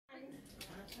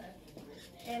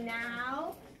And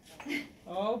now.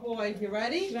 Oh boy, you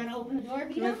ready? You want to open the door,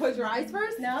 Vita? You want to close your eyes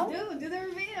first? No. Do the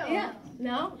reveal. Yeah.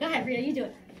 No? Go ahead, Rita, you do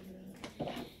it.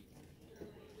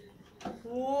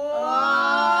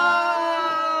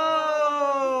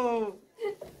 Whoa!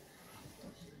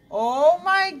 Oh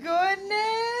my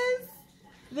goodness!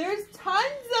 There's tons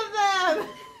of them!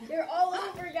 They're all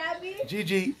over, Gabby.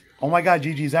 Gigi. Oh my God,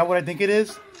 Gigi, is that what I think it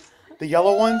is? The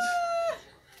yellow ones?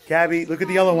 Gabby, look at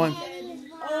the yellow one.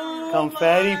 Oh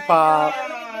Confetti pop. gosh.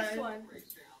 Look at this one.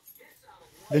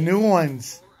 The new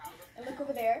ones. And look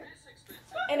over there.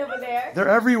 And over there. They're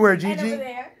everywhere, And over Gigi.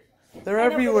 there. They're And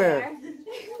over everywhere.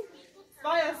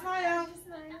 Smile, smile.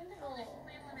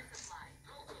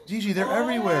 Gigi, they're Oh my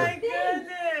everywhere.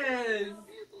 goodness.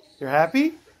 You're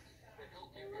happy?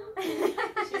 You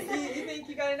think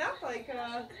you got enough?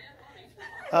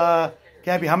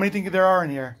 Gabby, how many do you think there are in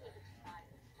here?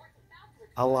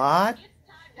 A lot?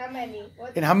 How many?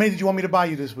 What? And how many did you want me to buy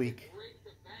you this week?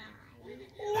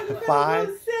 Oh, look at 5.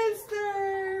 little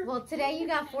sister. Well, today you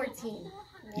got 14.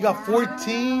 You got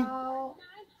 14? Wow.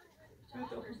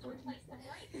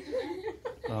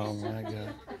 Oh my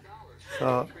God.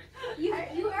 So, You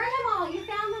earned them all. You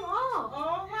found them all.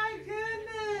 Oh my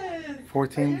goodness.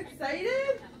 14. Are you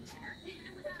excited?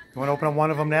 You want to open up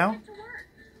one of them now?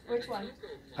 Which one?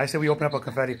 I said we open up a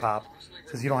confetti pop,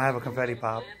 since you don't have a confetti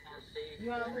pop. You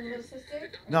want to open little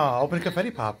sister? No, open a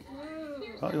confetti pop. Oh,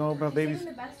 you want to open a baby's? Give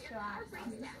him the best shot.